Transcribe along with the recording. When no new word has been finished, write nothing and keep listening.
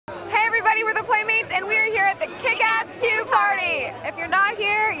the Kick-Ass 2 party. If you're not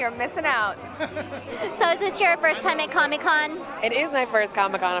here, you're missing out. So is this your first time at Comic-Con? It is my first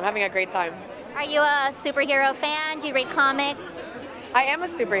Comic-Con. I'm having a great time. Are you a superhero fan? Do you read comics? I am a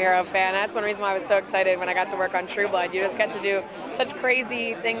superhero fan. That's one reason why I was so excited when I got to work on True Blood. You just get to do such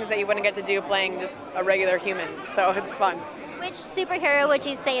crazy things that you wouldn't get to do playing just a regular human. So it's fun. Which superhero would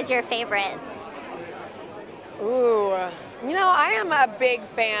you say is your favorite? Ooh, you know, I am a big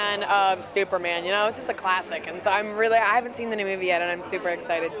fan of Superman. You know, it's just a classic. And so I haven't seen the new movie yet, and I'm super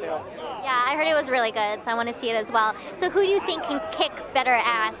excited too. Yeah, I heard it was really good, so I want to see it as well. So who do you think can kick better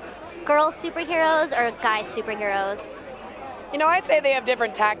ass? Girl superheroes or guy superheroes? You know, I'd say they have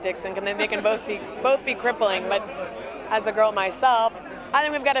different tactics, and they can both be crippling. But as a girl myself, I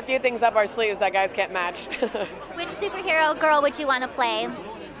think we've got a few things up our sleeves that guys can't match. Which superhero girl would you want to play?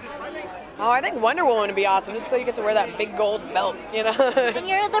 Oh, I think Wonder Woman would be awesome, just so you get to wear that big gold belt, you know? And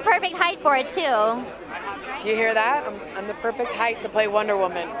you're the perfect height for it, too. You hear that? I'm the perfect height to play Wonder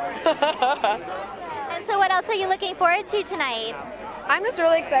Woman. And so what else are you looking forward to tonight? I'm just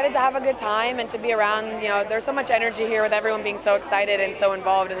really excited to have a good time and to be around. You know, there's so much energy here with everyone being so excited and so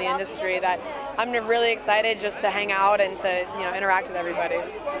involved in the industry that I'm really excited just to hang out and to, you know, interact with everybody.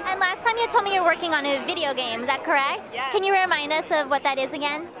 And last time you told me you're working on a video game, is that correct? Yes. Can you remind us of what that is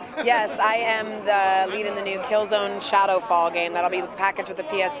again? Yes, I am the lead in the new Killzone Shadowfall game that'll be packaged with the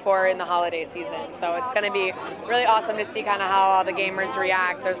PS4 in the holiday season. So it's going to be really awesome to see kind of how all the gamers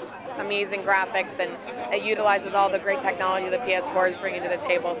react. There's amazing graphics, and it utilizes all the great technology the PS4 is bringing to the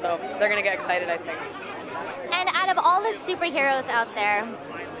table. So they're going to get excited, I think. And out of all the superheroes out there,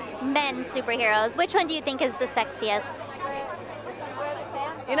 men superheroes, which one do you think is the sexiest?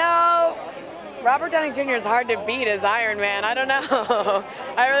 You know, Robert Downey Jr. is hard to beat as Iron Man. I don't know.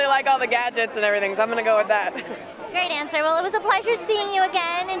 I really like all the gadgets and everything, so I'm going to go with that. Great answer. Well, it was a pleasure seeing you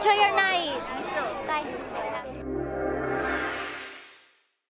again. Enjoy your night. Bye.